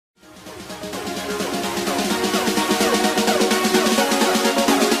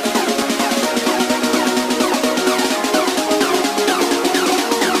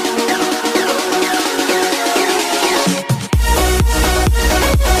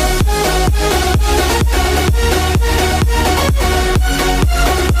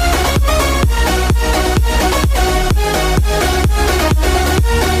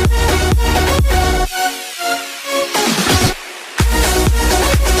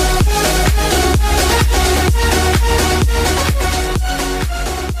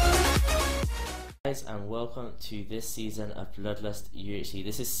welcome to this season of Bloodlust UHC.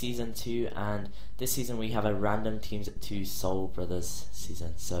 This is season 2, and this season we have a random Teams 2 Soul Brothers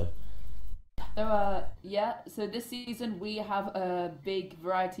season. So this season we have a big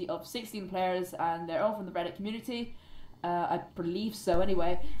variety of 16 players, and they're all from the Reddit community. I believe so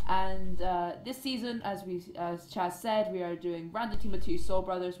anyway. And this season, as Chaz said, we are doing random team of 2 Soul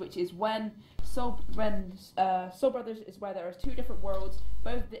Brothers, which is when Soul Brothers is where there are 2 different worlds,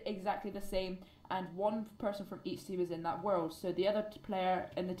 both exactly the same, and one person from each team is in that world. So the other player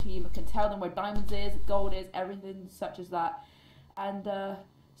in the team can tell them where diamonds is, gold is, everything such as that. And so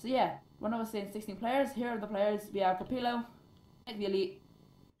yeah, when I was saying 16 players, here are the players. We have Capillo, the Elite,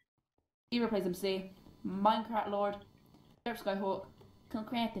 Eva plays MC, Mindcrack Lord, SkYHaWk,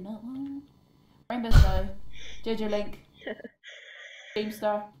 Concrete, Rainbow Snow, JJ Link,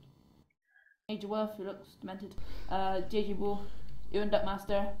 Gamestar, Major Wolf, who looks demented, JJ Bull, Duck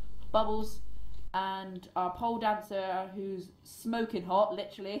Master, Bubbles, and our pole dancer who's smoking hot,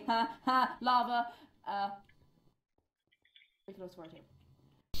 literally, lava,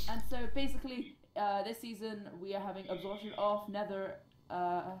 and so basically this season we are having absorption off, nether,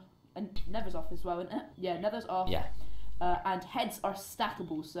 and nether's off as well, isn't it? Yeah, nether's off. yeah. And heads are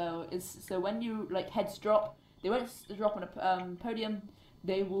stackable, so when you heads drop, they won't drop on a podium.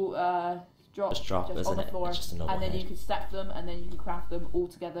 They will drop just on the floor, and then you can stack them, and then you can craft them all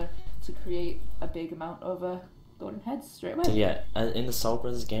together to create a big amount of golden heads straight away. So yeah, in the Soul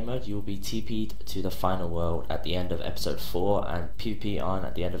Brothers game mode, you will be TP'd to the final world at the end of episode 4, and PvP on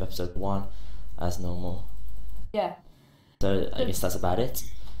at the end of episode 1, as normal. Yeah. So I guess that's about it.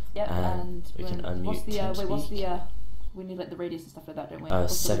 Yeah, and we can unmute. what's the we need the radius and stuff like that, don't we? Oh,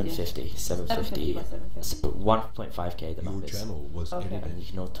 750. 750. So 1.5k the map is. Channel was edited. And you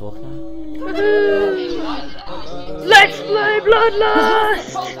can all talk now. Let's play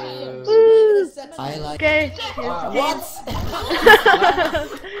Bloodlust! I like. Okay.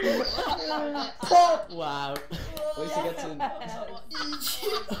 Wow. At least you get to.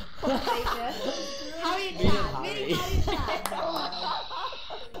 How are you,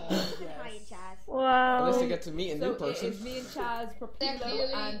 Wow. At least you get to meet a new person. It is me and Chaz,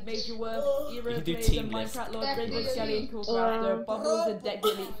 Propilo, and Major Wolf, Era can do plays team and list. Minecraft Lord, Rainbow Skelly and Cool Crafter, Bubbles and Deck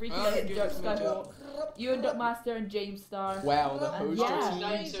Elite, Freaky and SkYHaWk, you and Duck Master and James Star. Wow, the poster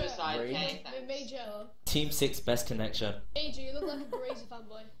yeah. team. Suicide, Major. Team 6 best connection. Major, you look like a crazy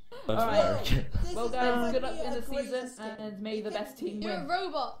fanboy. Both Alright. American. Well guys, good luck in the season, and may the best team You're a win.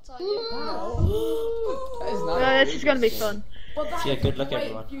 robot, are you? That is nice. This is gonna be fun. Well, So yeah, good luck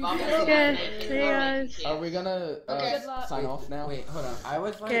everyone. Okay, see you guys. Are we gonna sign off now? Wait, hold on. I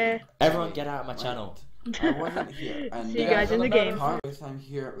was like, Okay. Everyone get out of my channel. I wasn't here. And See you guys in the game. I'm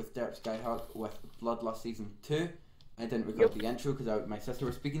here with SkYHaWk with Bloodlust Season 2. I didn't record the intro because my sister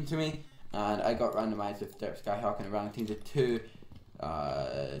was speaking to me, and I got randomized with SkYHaWk and a random team of 2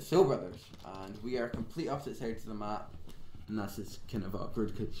 Soul Brothers. And we are complete opposite sides of the map, and that's just kind of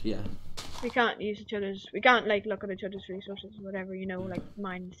awkward because, yeah. We can't use each other's. We can't look at each other's resources, whatever, you know, like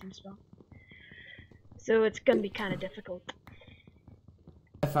mines and stuff. So it's gonna be kind of difficult.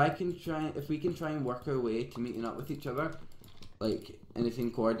 If we can try and work our way to meeting up with each other, like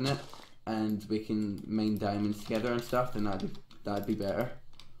anything coordinate, and we can mine diamonds together and stuff, then that'd be better.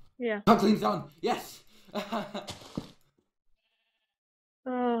 Yeah. Huckling's on! Yes!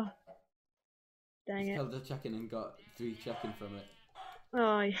 Oh. Dang it. Killed a chicken and got 3 chicken from it.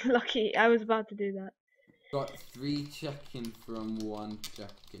 Oh, you're lucky. I was about to do that. Got 3 chicken from 1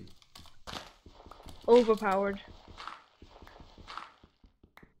 chicken. Overpowered.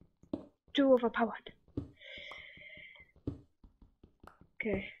 Too overpowered.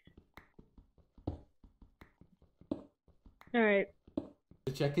 Okay. Alright.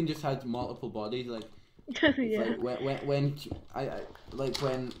 The chicken just had multiple bodies, like, Yeah. like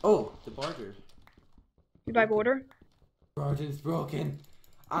when oh, the border. You buy border? Border's broken.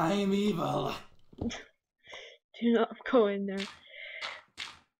 I'm evil. Do not go in there.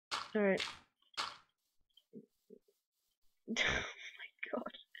 Alright. Oh my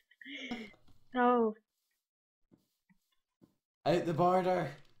god. Oh. Out the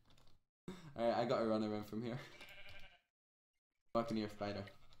border. Alright, I gotta run around from here. Buccaneer spider.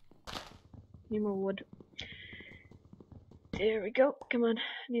 Need more wood. There we go. Come on.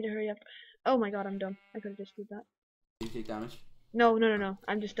 Need to hurry up. Oh my god, I'm dumb. I could have just did that. Do you take damage? No.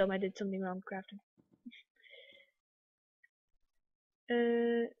 I'm just dumb. I did something wrong crafting.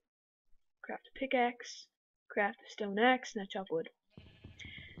 Craft a pickaxe. Craft a stone axe. Now chop wood.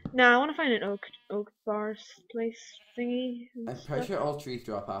 Now I want to find an oak bar place thingy. I'm pretty sure all trees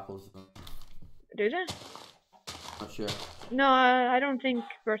drop apples. Do they? Not sure. No, I don't think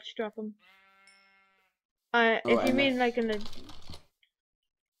birch drop them. If you mean like in the.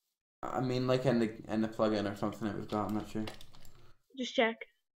 I mean like in the plugin or something that we've got. I'm not sure. Just check.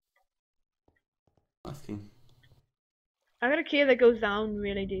 Asking. I got a cave that goes down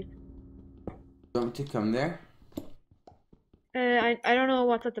really deep. Do you want me to come there? I don't know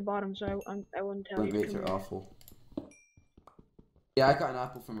what's at the bottom, so I wouldn't tell you. Rates are awful. Yeah, I got an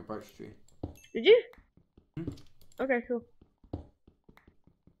apple from a birch tree. Did you? Hmm? Okay, cool.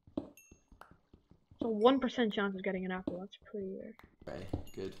 So 1% chance of getting an apple. That's pretty rare. Okay,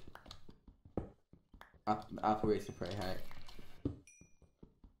 good. Apple rates are pretty high.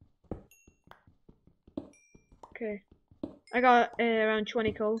 Okay. I got around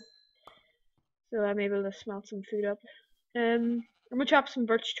 20 coal, so I'm able to smelt some food up. I'm gonna chop some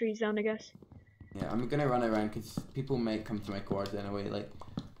birch trees down, I guess. Yeah, I'm gonna run around because people might come to my course anyway. Like,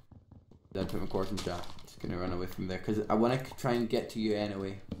 I put my course in chat. Just gonna run away from there because I want to try and get to you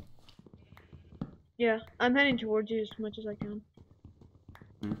anyway. Yeah, I'm heading towards you as much as I can.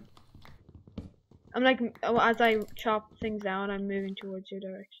 Hmm. I'm like, as I chop things down, I'm moving towards your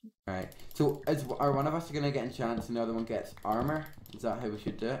direction. Alright, so are one of us gonna get enchants and the other one gets armor? Is that how we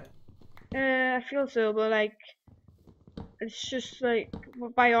should do it? I feel so, but like, it's just like,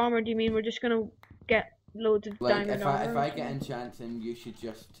 by armor, do you mean we're just gonna get loads of Like, diamond if armor? I get enchants, then you should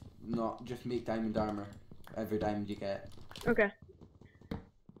just make diamond armor every diamond you get. Okay.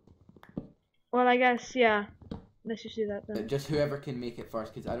 Well, I guess, yeah. Let's just do that then. Just whoever can make it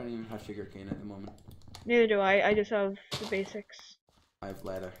first, because I don't even have sugarcane at the moment. Neither do I. I just have the basics. I have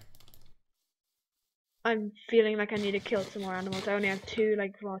leather. I'm feeling like I need to kill some more animals. I only have 2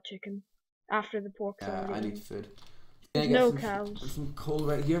 like raw chicken after the pork's Yeah, already I in. need food. There's Can I no get cows. some coal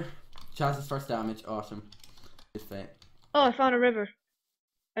right here. Chaz's first damage, awesome. Good fight. Oh, I found a river.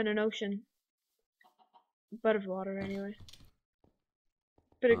 And an ocean. Bit of water anyway.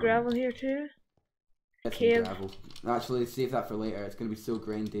 Bit of gravel here too. Get some Cave. gravel. Actually, save that for later. It's gonna be so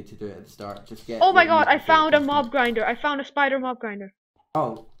grindy to do it at the start. Just get. Oh my what you god, need I before it found a comes mob in. grinder. I found a spider mob grinder.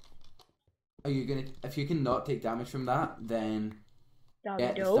 Oh. Are you gonna? If you can not take damage from that, then That'll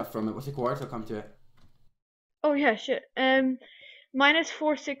get be the dope. stuff from it. What's the quartz? I'll come to it. Oh yeah, shit. Minus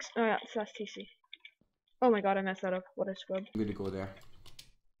 4-6. Oh yeah, so that's TC. Oh my god, I messed that up. What a scrub. I'm gonna go there.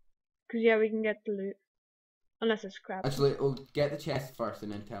 Cause yeah, we can get the loot. Unless it's crap. Actually, oh, get the chest first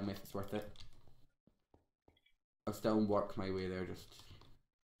and then tell me if it's worth it. I'll still work my way there just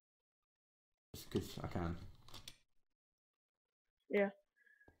because I can. Yeah.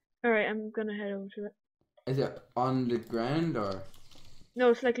 Alright, I'm gonna head over to it. Is it on the ground or? No,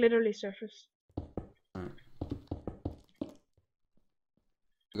 it's like literally surface. Alright.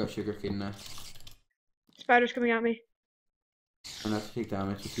 I got sugarcane now. Spider's coming at me. And have to take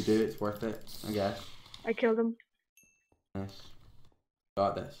damage. If you do, it's worth it, I guess. I killed him. Nice.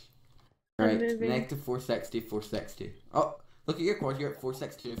 Got this. I'm Right, moving. negative 460, 460. Oh, look at your quad, you're at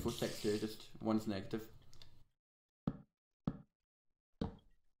 462 and 462, just one's negative.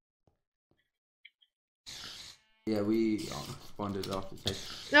 Yeah, we spawned it off. It's like,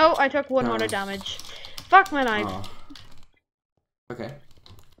 No, I took 1 water damage. Fuck my life. oh. Okay.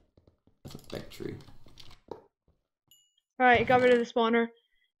 That's a big tree. Alright, got rid of the spawner.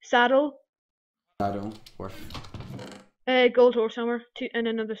 Saddle. Saddle, worth. Gold horse armor. And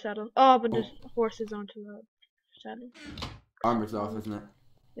another saddle. Oh, but there's horses onto the saddle. Armor's off, isn't it?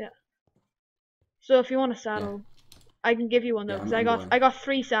 Yeah. So if you want a saddle, I can give you one though, Yeah, because I'm going. I got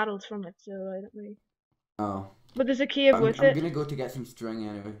 3 saddles from it, so I don't really. Oh. But there's a cave I'm with I'm it. gonna go to get some string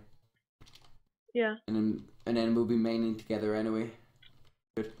anyway. Yeah. And then we'll be mining together anyway.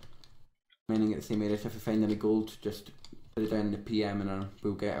 Good. Mining at the same area. So if we find any gold, just put it down in the PM and then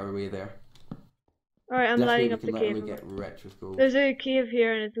we'll get our way there. Alright, I'm This way lighting we up the can cave. literally get rich with gold. There's a cave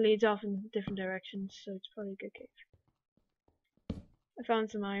here and it leads off in different directions, so it's probably a good cave. I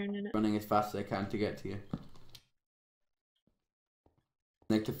found some iron in it. Running as fast as I can to get to you.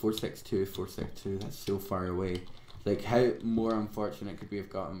 Negative 462, 462. That's so far away. Like, how more unfortunate could we have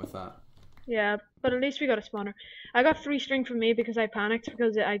gotten with that? Yeah, but at least we got a spawner. I got 3 string from me because I panicked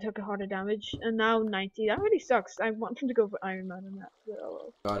because I took a heart of damage, and now 90. That really sucks. I want them to go for Iron Man and that. But oh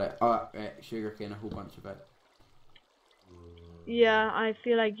well. Got it. Oh, right. Sugarcane, a whole bunch of it. Yeah, I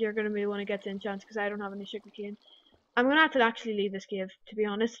feel like you're gonna be the one who gets enchants because I don't have any sugarcane. I'm gonna have to actually leave this cave, to be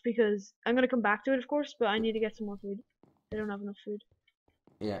honest, because I'm gonna come back to it, of course, but I need to get some more food. I don't have enough food.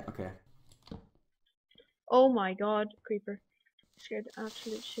 Yeah, okay. Oh my god, creeper. Scared the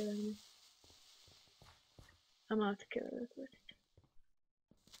absolute shit out of me. I'm gonna have to kill it real quick.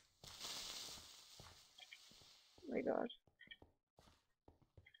 Oh my god.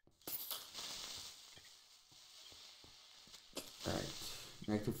 Right.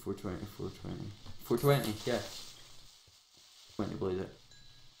 Negative 420, 420. 420, yes. 20 blaze it.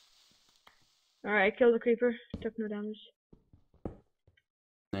 Alright, I killed the creeper. Took no damage.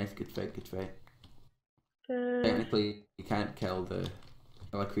 Nice, good fight, good fight. Technically, you can't kill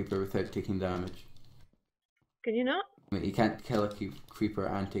a creeper without taking damage. Can you not? I mean, you can't kill a creeper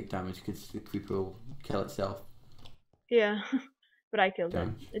and take damage because the creeper will kill itself. Yeah, but I killed it.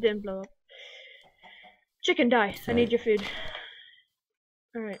 Damage. It didn't blow up. Chicken, die. I need your food.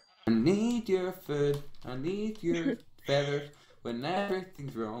 Alright. I need your food. I need your feathers. When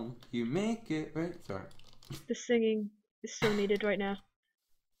everything's wrong, you make it right. Sorry. The singing is so needed right now.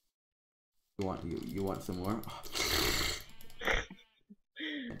 You want some more?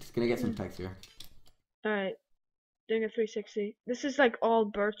 I'm just gonna get some pigs here. Alright. Doing a 360. This is like all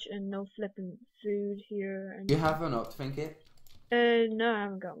birch and no flipping food here. And Do you have an Optifine kit? no, I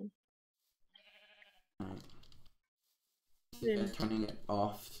haven't got one. Alright. Yeah. Turning it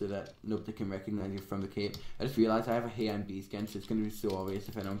off so that nobody can recognize you from the cave. I just realized I have a Hey I'm Bee skin, so it's gonna be so obvious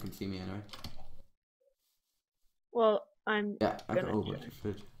if anyone can see me anyway. Well, I got a whole bunch of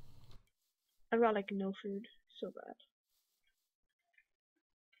food. I've got like no food. So bad.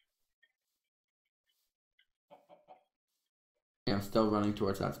 Yeah, I'm still running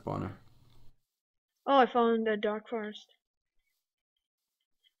towards that spawner. Oh, I found a dark forest.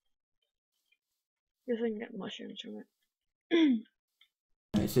 Guess I can get mushrooms from it.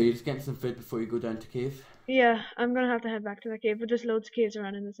 Right, so you're just getting some food before you go down to cave? Yeah, I'm gonna have to head back to the cave, but there's loads of caves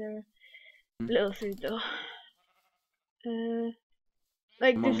around in this area. Little food though.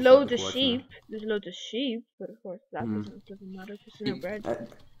 Like I'm there's almost loads at of the sheep. There's loads of sheep, but of course that doesn't matter because there's no bread.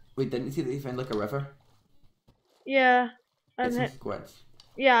 Wait, didn't you see that you found like a river? Yeah, It's some squids.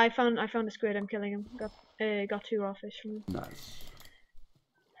 yeah. I found a squid. I'm killing him. Got 2 raw fish from him. Nice.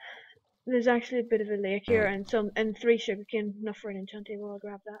 There's actually a bit of a lake here and 3 sugarcane. Enough for an enchant table. I'll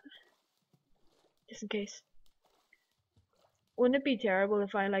grab that just in case. Wouldn't it be terrible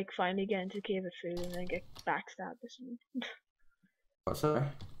if I like finally get into the cave with food and then get backstabbed or something? What's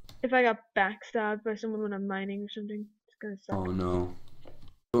that? If I got backstabbed by someone when I'm mining or something, it's gonna suck. Oh no.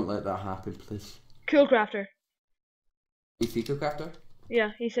 Don't let that happen, please. Cool crafter. You see Crafter? Yeah,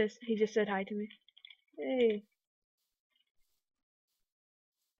 he just said hi to me. Hey.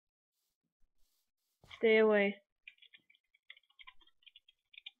 Stay away.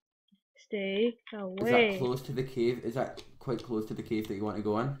 Stay away. Is that close to the cave? Is that quite close to the cave that you want to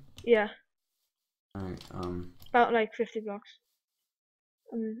go in? Yeah. Alright, About like 50 blocks.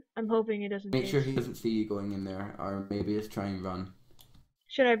 I'm hoping he doesn't. make sure he doesn't see you going in there, or maybe just try and run.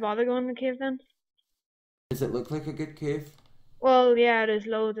 Should I bother going in the cave then? Does it look like a good cave? Well, yeah, there's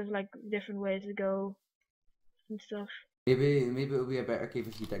loads of like different ways to go and stuff. Maybe it'll be a better cave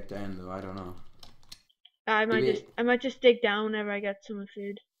if you dig down though, I don't know. I might just dig down whenever I get some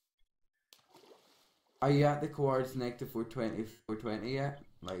food. Are you at the coordinates negative 420, 420 yet?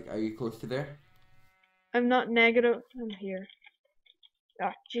 Like, are you close to there? I'm not negative. I'm here.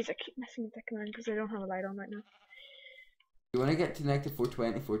 Ah, jeez, I keep messing with that command because I don't have a light on right now. You want to get to negative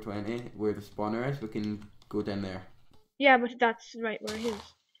 420, 420, where the spawner is, we can go down there. Yeah, but that's right where he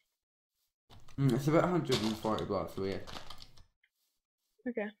is. It's about 140 blocks away.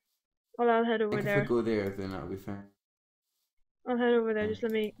 Okay. Well, I'll head over If there. we go there, then that'll be fine. I'll head over there. Just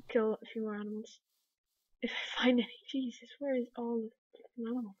let me kill a few more animals. If I find any. Jesus, where is all the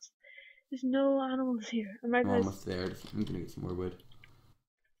flipping animals? There's no animals here. I'm right I'm there. almost there. I'm gonna get some more wood.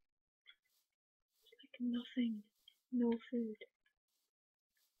 Like nothing. No food.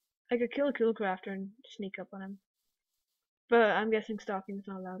 I could kill a cool crafter and sneak up on him. But I'm guessing stalking's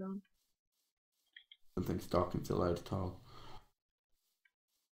not allowed on. I don't think stalking's allowed at all.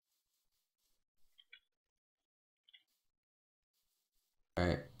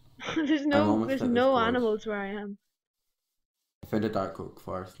 Right. there's no animals where I am. I found a dark oak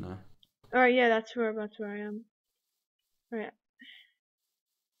forest now. Alright, yeah, that's where I am. Alright.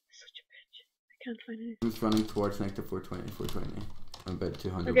 Such a bitch. I can't find anything. I'm just running towards negative 420, 420. I'm about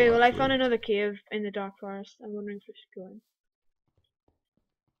 200. Okay, well I blocks found away. another cave in the dark forest. I'm wondering if we should go in.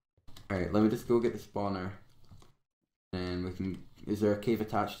 Alright, let me just go get the spawner. And we can... Is there a cave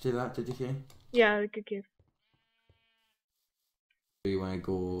attached to that, did you say? Yeah, a good cave. Do you want to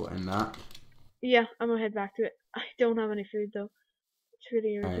go in that? Yeah, I'm gonna head back to it. I don't have any food though. It's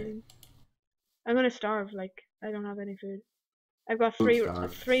really irritating. I'm gonna starve, like, I don't have any food. I've got three.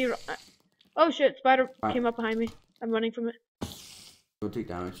 Oh shit, spider came up behind me. I'm running from it. Don't take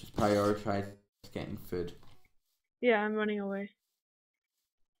damage, just prioritize getting food. Yeah, I'm running away.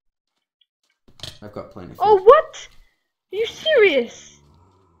 I've got plenty of food. Oh, what? Are you serious?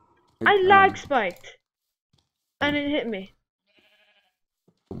 I lag spiked. And it hit me.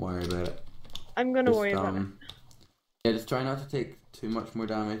 Don't worry about it. I'm gonna worry about it. Yeah, just try not to take too much more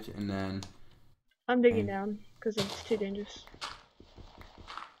damage, and then... I'm digging down, because it's too dangerous.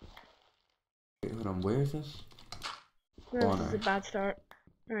 Wait, hold on, where is this? No, this is a bad start.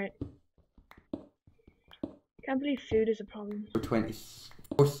 Alright. Can't believe food is a problem. 420.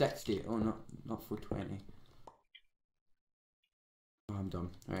 460. Oh, not 420. Oh, I'm done.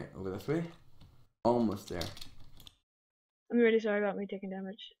 Alright, over this way. Almost there. I'm really sorry about me taking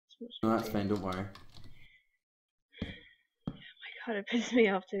damage. No, that's fine, don't worry. Oh my god, it pisses me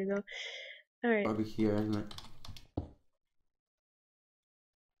off too though. Alright. Probably here, isn't it?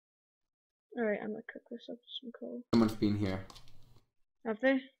 Alright, I'm gonna cook this up with some coal. Someone's been here. Have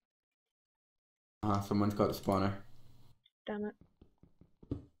they? Someone's got the spawner. Damn it.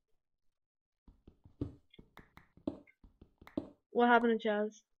 What happened to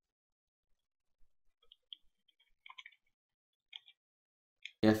Chaz?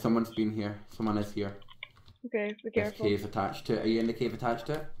 Yeah, someone's been here. Someone is here. Okay, be There's careful. cave attached to it. Are you in the cave attached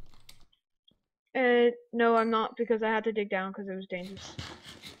to it? No, I'm not, because I had to dig down because it was dangerous.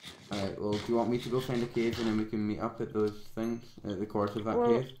 Alright, well, do you want me to go find a cave and then we can meet up at those things? At the course of that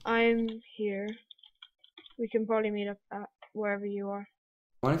Well, cave? I'm here. We can probably meet up at wherever you are.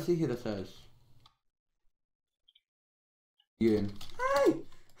 I want to see who this is. Ewan. Hi!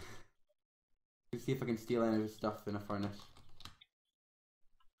 Let's see if I can steal any of his stuff in a furnace.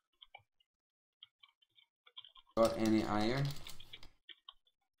 Got any iron?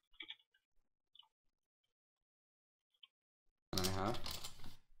 And I have.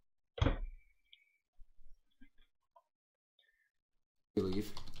 You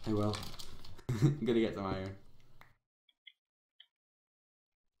leave. I will. I'm gonna get some iron.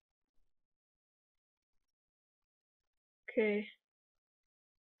 Okay.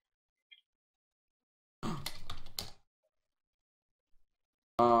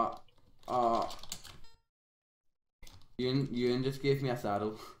 Ewan just gave me a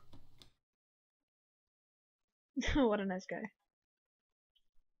saddle. What a nice guy.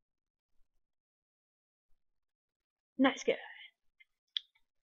 Nice guy.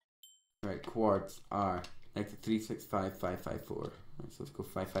 Right, quartz are next to 365554. Right, so let's go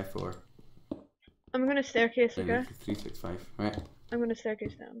 554. I'm gonna staircase, Then okay? next to 365. Right. I'm gonna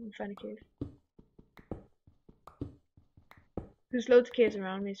staircase down and find a cave. There's loads of caves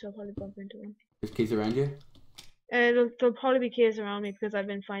around me, so I'll probably bump into one. There's caves around you? There'll probably be caves around me because I've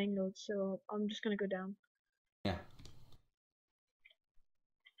been finding loads, so I'm just gonna go down. Yeah.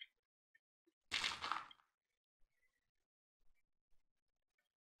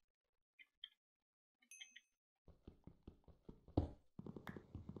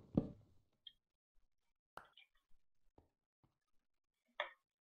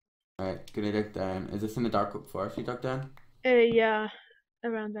 Alright, gonna dig down. Is this in the dark oak forest you dug down? Yeah,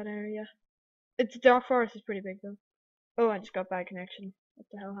 around that area. It's dark forest is pretty big though. Oh, I just got bad connection. What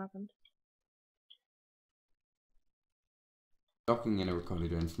the hell happened? Docking in a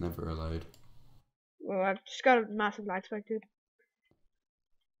recording is never allowed. Well, I've just got a massive lag spike, dude.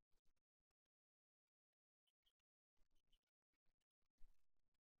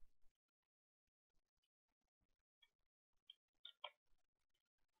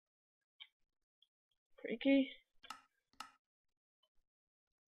 Freaky.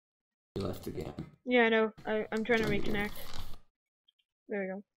 You left again. Yeah, I know. I'm trying to reconnect. There we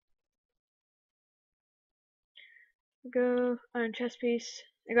go. Go. Iron chest piece.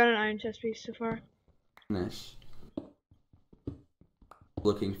 I got an iron chest piece so far. Nice.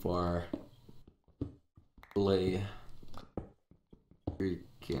 Looking for a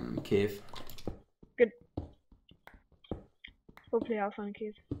freaking cave. Good. Hopefully I'll find a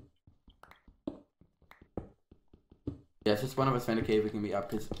cave. Yeah, it's just one of us find a cave we can meet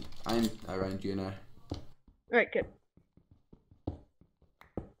up because I'm around you now. Alright, good.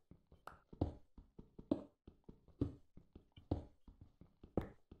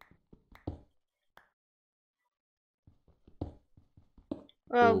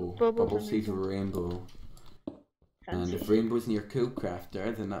 Oh, bubbles bubble and sees rainbow. rainbow. And Fancy. if rainbow's near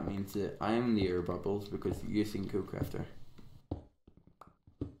Coolcrafter, then that means that I'm near bubbles because you're using Coolcrafter.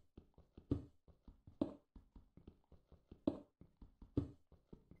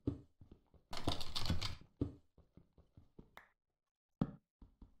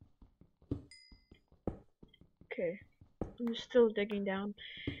 Okay. I'm still digging down.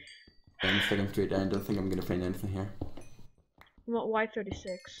 I'm sticking straight down. Don't think I'm gonna find anything here. I'm at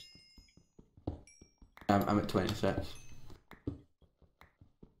Y36. I'm at 26.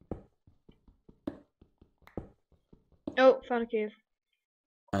 Oh, found a cave.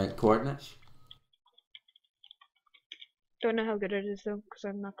 Coordinates. Don't know how good it is though, because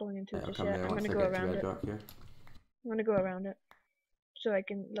I'm not going into it just yet. I'm gonna go around it. I'm gonna go around it, so I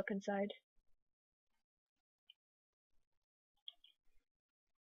can look inside.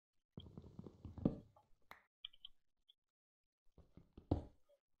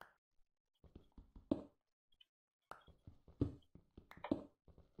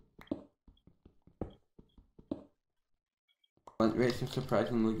 Flint rates are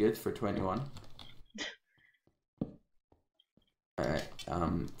surprisingly good for 21. Alright,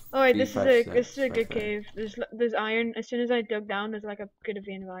 Alright, this is a good cave. There's iron. As soon as I dug down, there's like a good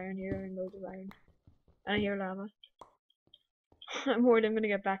vein of iron here and loads of iron. And I hear lava. I'm worried I'm gonna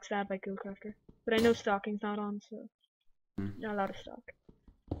get backstabbed by Coolcrafter. But I know stalking's not on, so not allowed to stalk.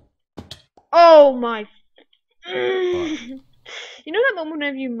 Oh my! You know that moment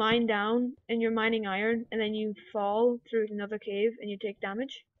whenever you mine down and you're mining iron and then you fall through another cave and you take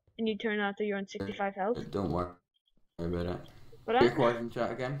damage and you turn out that you're on 65 health? Don't worry about it. But You're quiet in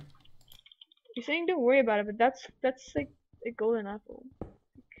chat again. You're saying don't worry about it, but that's like a golden apple.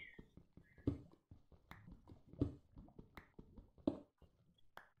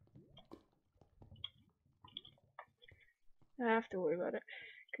 I have to worry about it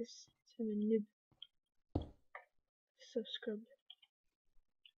because I'm a noob. So scrubbed.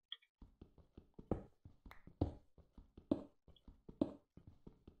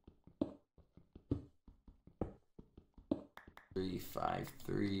 Three, 5,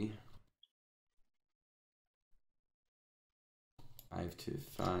 3. 5, 2,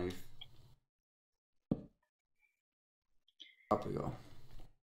 5. Up we go.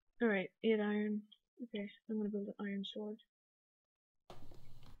 Alright, 8 iron. Okay, I'm gonna build an iron sword.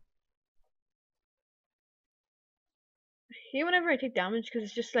 I hate whenever I take damage because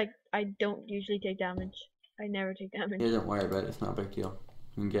it's just like I don't usually take damage. I never take damage. Yeah, don't worry about it, it's not a big deal.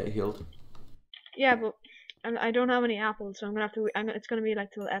 You can get healed. Yeah, but I don't have any apples, so I'm gonna have to. It's gonna be like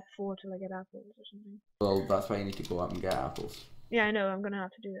till F4 till I get apples or something. Well, that's why you need to go up and get apples. Yeah, I know. I'm gonna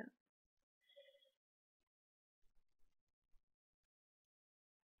have to do that.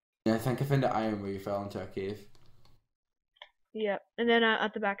 Yeah, I think I found the iron where you fell into a cave. Yeah, and then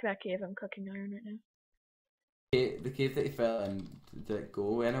at the back of that cave, I'm cooking iron right now. The cave that you fell in, did it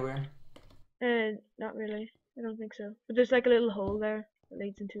go anywhere? Not really. I don't think so. But there's like a little hole there that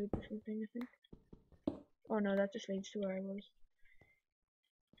leads into a different thing, I think. Oh no, that just leads to where I was.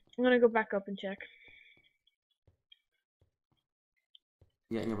 I'm gonna go back up and check.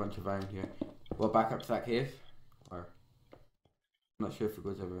 Getting a bunch of iron here. Well, back up to that cave? Or... I'm not sure if it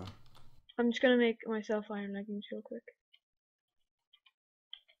goes everywhere. I'm just gonna make myself iron leggings real quick.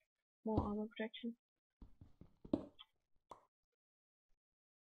 More armor protection.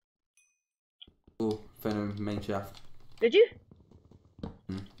 Oh, found a mine shaft. Did you?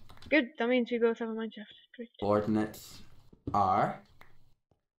 Good, that means we both have a mine shaft. Great. Coordinates are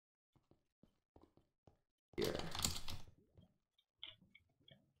here.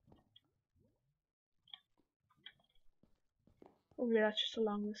 Hopefully that's just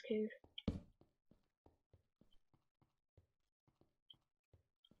along this cave.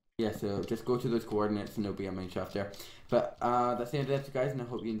 Yeah, so just go to those coordinates and there'll be a mine shaft there. But that's the end of it, guys, and I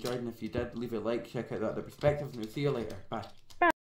hope you enjoyed. And if you did, leave a like, check out the other perspectives, and we'll see you later. Bye.